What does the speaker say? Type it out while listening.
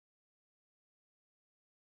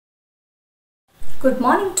Good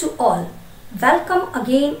morning to all. Welcome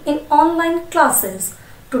again in online classes.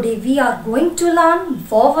 Today we are going to learn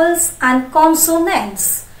vowels and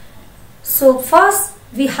consonants. So first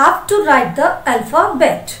we have to write the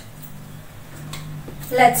alphabet.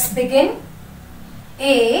 Let's begin.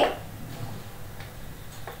 A,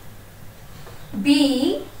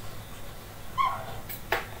 B,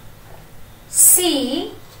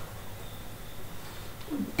 C,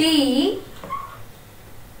 D,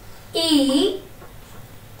 E,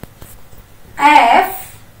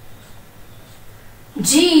 F,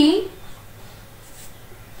 G,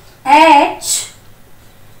 H,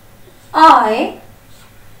 I,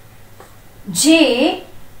 J,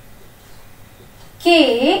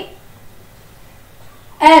 K,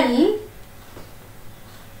 L,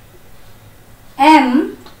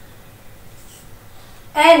 M,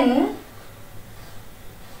 N,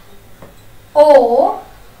 O,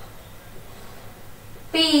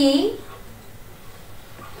 P,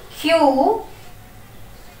 Q,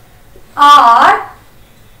 R,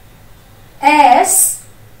 S,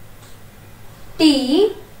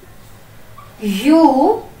 T,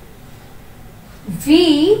 U,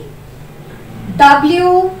 V,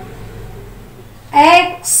 W,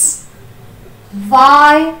 X,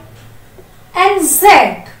 Y and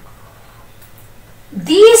Z.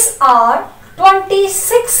 These are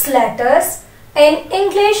 26 letters in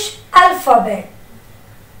English alphabet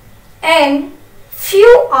and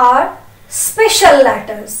few are special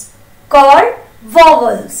letters called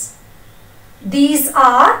vowels. These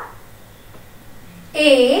are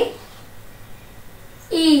A,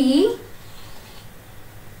 E,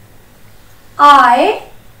 I,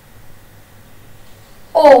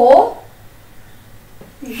 O,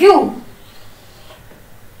 U.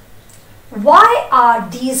 Why are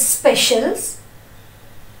these specials?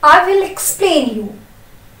 I will explain you.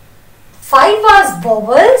 5 are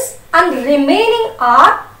vowels and remaining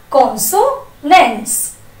are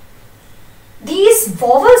consonants. These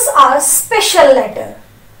vowels are special letter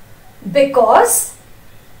because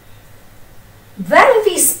when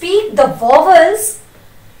we speak the vowels,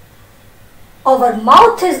 our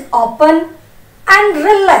mouth is open and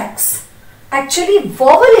relaxed. Actually,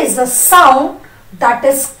 vowel is a sound that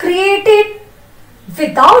is created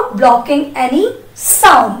without blocking any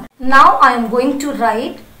sound. Now I am going to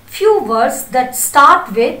write few words that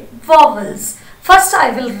start with vowels. First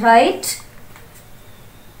I will write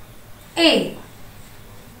A.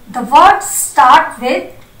 The words start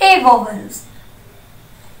with A vowels.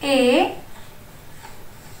 A,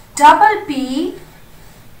 double P,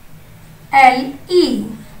 L, E.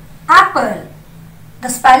 Apple. The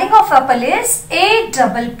spelling of apple is A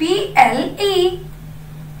double P L E.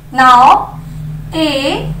 Now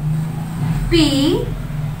A, P,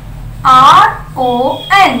 R, O,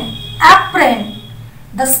 N. Apron.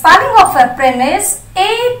 The spelling of apron is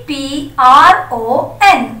A, P, R, O,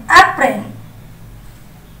 N. Apron.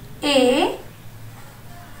 A,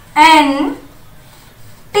 N,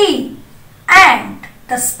 T. Ant.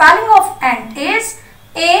 The spelling of ant is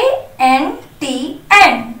A, N, T,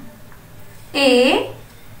 Ant. A,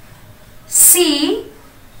 C,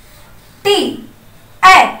 T.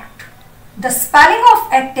 Act. The spelling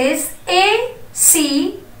of act is A,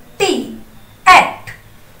 C, T. Act.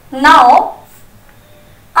 Now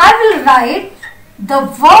I will write the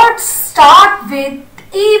words start with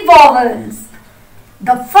E vowels.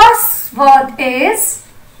 The first word is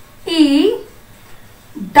E,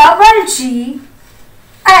 double G,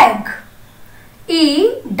 egg.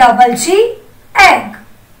 E, double G, egg.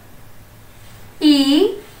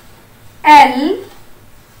 E, L,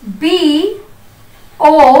 B,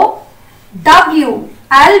 O, W,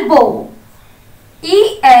 elbow.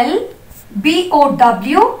 E, L, B, O,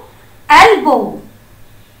 W, elbow.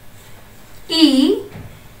 E,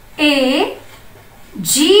 A,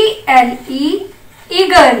 G, L, E,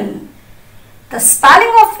 eagle. The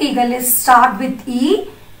spelling of eagle is start with E,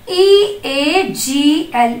 E, A, G,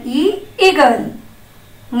 L, E, eagle.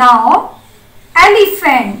 Now,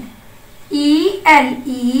 elephant. E, L,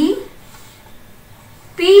 E,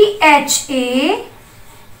 P, H, A,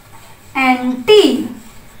 N, T.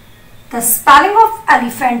 The spelling of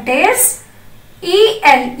elephant is E,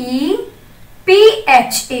 L, E, P,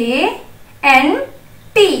 H, A, N,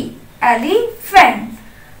 T. Elephant.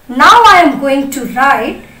 Now I am going to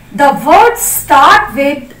write the words start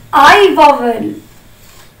with I vowel.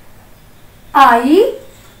 I,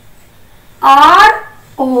 R,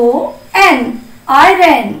 O, N.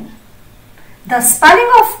 Iron. The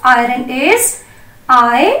spelling of iron is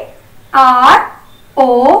I, R,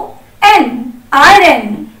 O, N.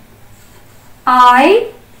 Iron.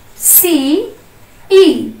 I, C,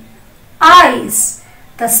 E. Eyes.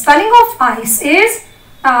 The spelling of ice is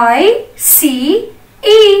I-C-E,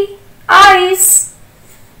 ice.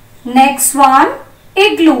 Next one,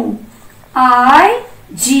 igloo. I-G-L-O-O,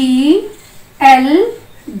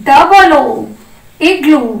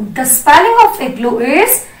 igloo. The spelling of igloo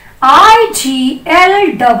is I-G-L-O-O,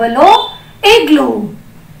 igloo.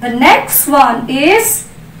 The next one is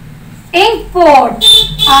inkpot.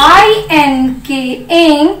 I-N-K,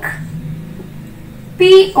 ink,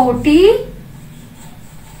 P-O-T,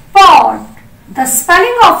 pot. The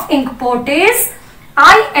spelling of inkpot is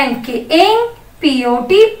I-N-K, ink,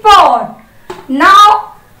 P-O-T, pot.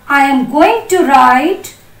 Now I am going to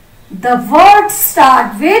write the word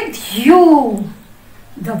start with U.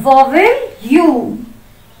 The vowel U.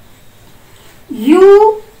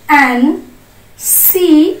 U-N-C-L-E,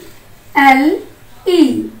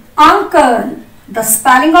 uncle. The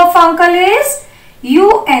spelling of uncle is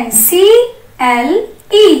U-N-C-L-E.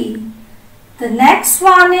 The next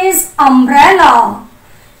one is umbrella.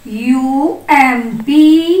 U-M-B-R-E-L-L-A.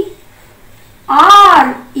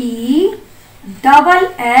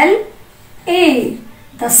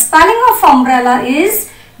 The spelling of umbrella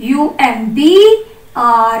is U-M-B-R-E-L-L-A.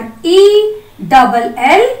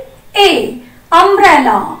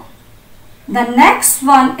 Umbrella. The next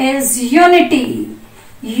one is unity.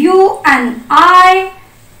 U-N-I-T-Y.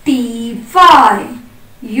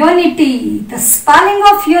 Unity. The spelling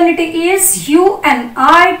of unity is U-N-I-T-Y.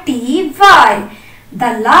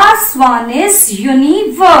 The last one is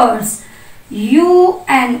universe.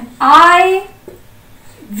 U-N-I-V-E-R-S-E.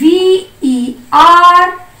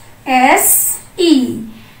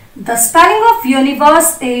 The spelling of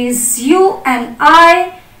universe is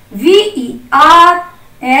U-N-I-V-E-R-S-E.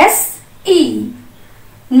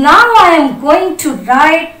 Now I am going to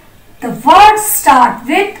write the word start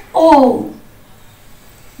with O.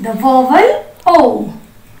 The vowel O.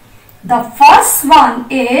 The first one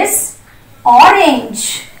is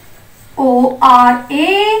orange. O-R-A-N-G-E.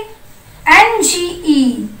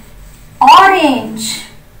 Orange.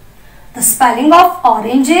 The spelling of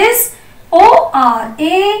orange is O-R-A-N-G-E.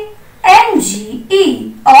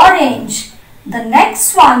 Orange. The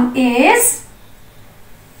next one is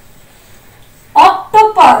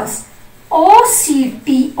octopus. O-C-T-O-P-U-S.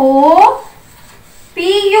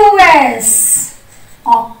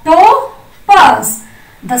 Octopus.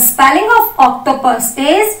 The spelling of octopus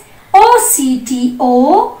is O-C-T-O-P-U-S.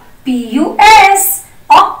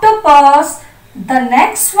 Octopus. The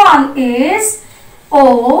next one is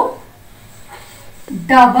O-double-D.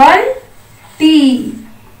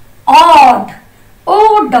 Odd.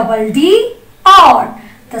 O-double-D. Odd.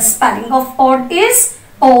 The spelling of odd is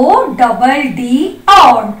O-double-D.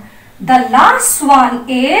 Odd. The last one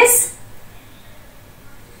is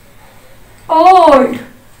old.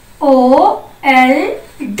 O-L-D.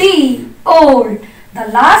 Old. The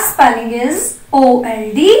last spelling is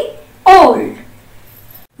O-L-D. Old.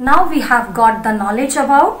 Now we have got the knowledge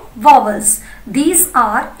about vowels. These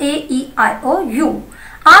are A, E, I, O, U.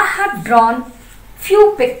 I have drawn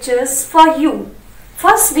few pictures for you.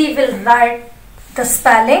 First we will write the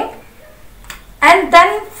spelling and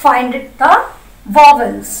then find the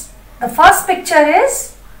vowels. The first picture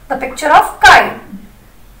is the picture of kite.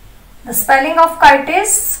 The spelling of kite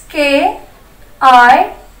is K-I-T-E.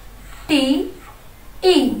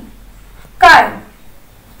 Kite.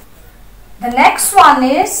 The next one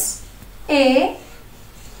is A-P-P-L-E.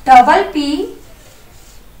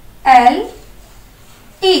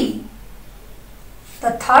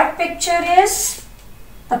 The third picture is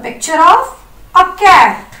the picture of a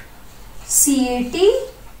cat. C-A-T.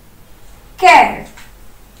 Cat.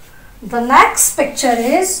 The next picture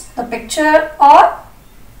is the picture of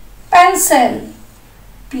pencil.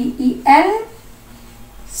 P-E-N-C-I-L.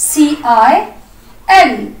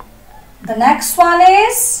 The next one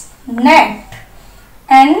is net.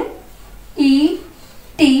 N-E-T.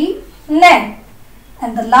 Net.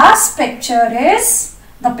 And the last picture is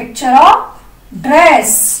the picture of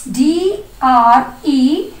dress. D-R-E-S-S.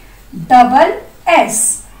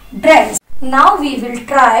 Dress. Now we will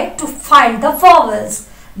try to find the vowels.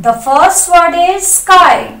 The first word is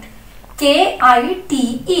kite.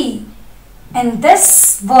 K-I-T-E. And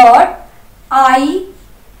this word I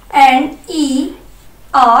and E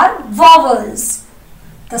are vowels.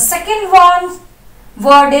 The second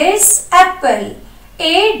word is apple.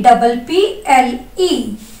 A-P-P-L-E.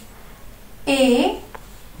 A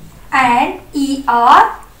and E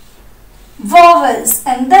are vowels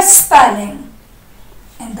and the spelling.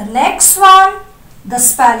 And the next one, the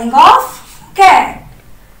spelling of cat.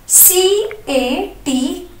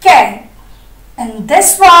 C-A-T. Cat. And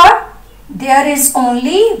this word, there is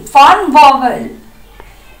only one vowel.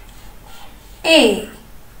 A.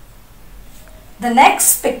 The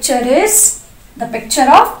next picture is the picture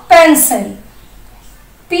of pencil.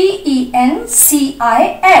 P-E-N-C-I-L.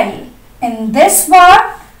 In this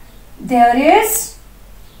word, there is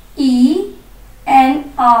E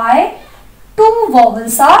and I. Two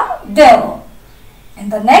vowels are there.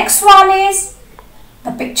 And the next one is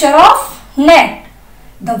the picture of net.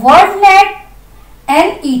 The word net,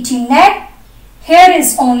 N-E-T, net. Here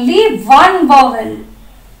is only one vowel,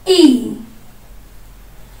 E.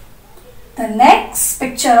 The next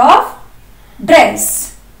picture of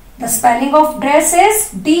dress. The spelling of dress is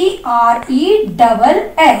D-R-E-S-S.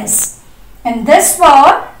 In this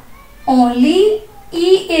word, only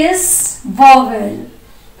E is vowel.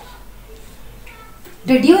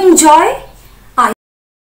 Did you enjoy?